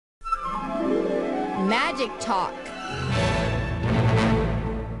Magic Talk.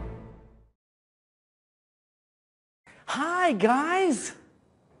 Hi guys!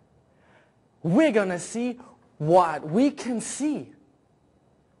 We're gonna see what we can see.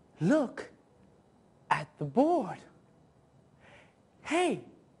 Look at the board. Hey,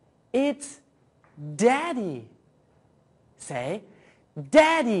 it's Daddy. Say,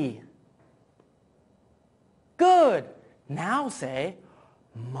 Daddy. Good. Now say,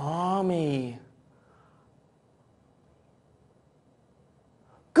 Mommy.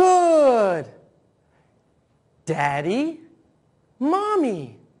 Good. Daddy,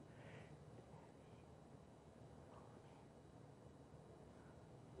 Mommy.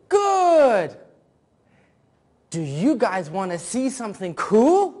 Good. Do you guys want to see something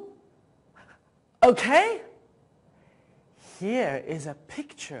cool? Okay? Here is a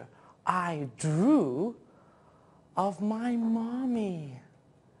picture I drew of my mommy.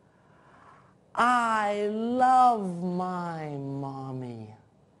 I love my mommy.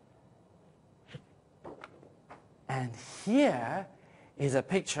 And here is a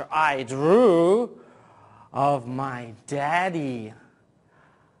picture I drew of my daddy.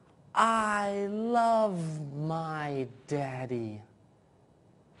 I love my daddy.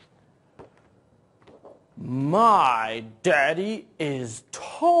 My daddy is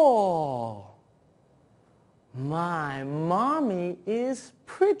tall. My mommy is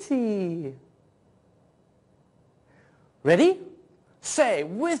pretty. Ready? Say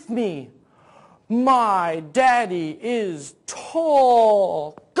with me. My daddy is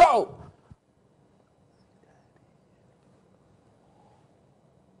tall. Go!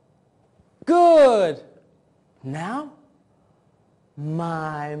 Good. Now,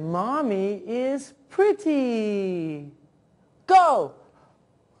 my mommy is pretty. Go!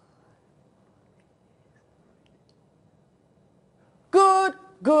 Good,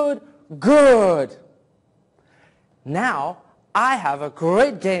 good, good. Now, I have a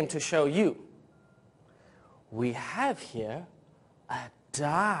great game to show you. We have here a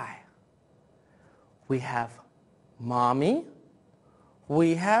die. We have Mommy.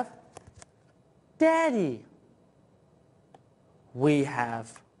 We have Daddy. We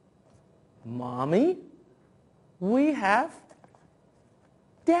have Mommy. We have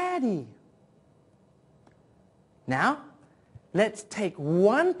Daddy. Now, let's take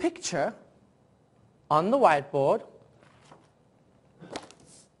one picture on the whiteboard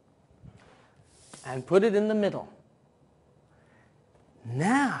and put it in the middle.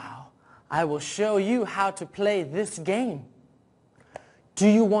 Now, I will show you how to play this game. Do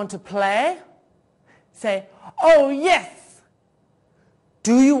you want to play? Say, oh yes!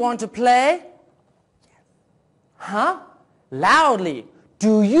 Do you want to play? Huh? Loudly.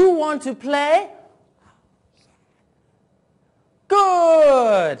 Do you want to play?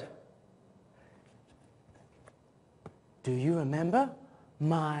 Good! Do you remember?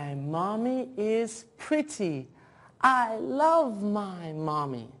 My mommy is pretty. I love my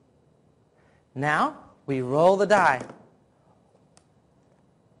mommy. Now, we roll the die.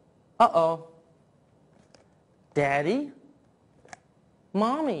 Uh-oh. Daddy,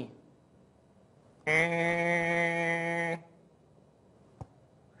 Mommy.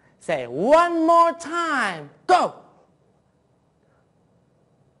 Say one more time. Go!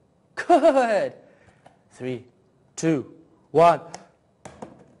 Good. 3, 2, 1.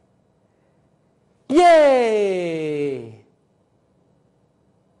 Yay!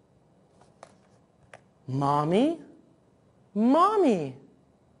 Mommy, Mommy.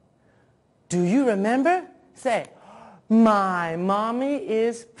 Do you remember? Say, my mommy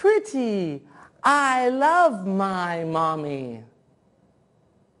is pretty. I love my mommy.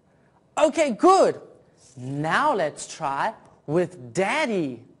 Okay, good. Now let's try with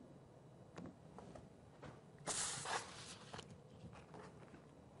Daddy.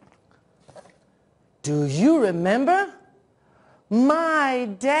 Do you remember? My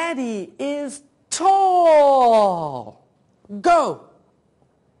daddy is tall. Go.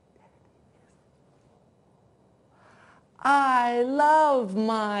 I love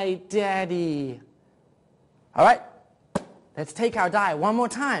my daddy. All right, let's take our die one more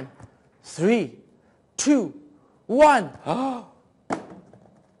time. 3, 2, 1.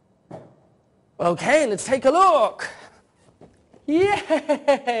 Okay, let's take a look.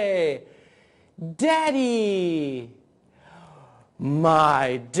 Yay! Daddy.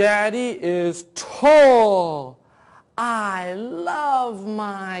 My daddy is tall. I love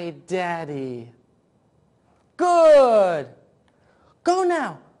my daddy. Good. Go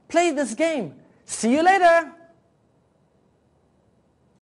now. Play this game. See you later.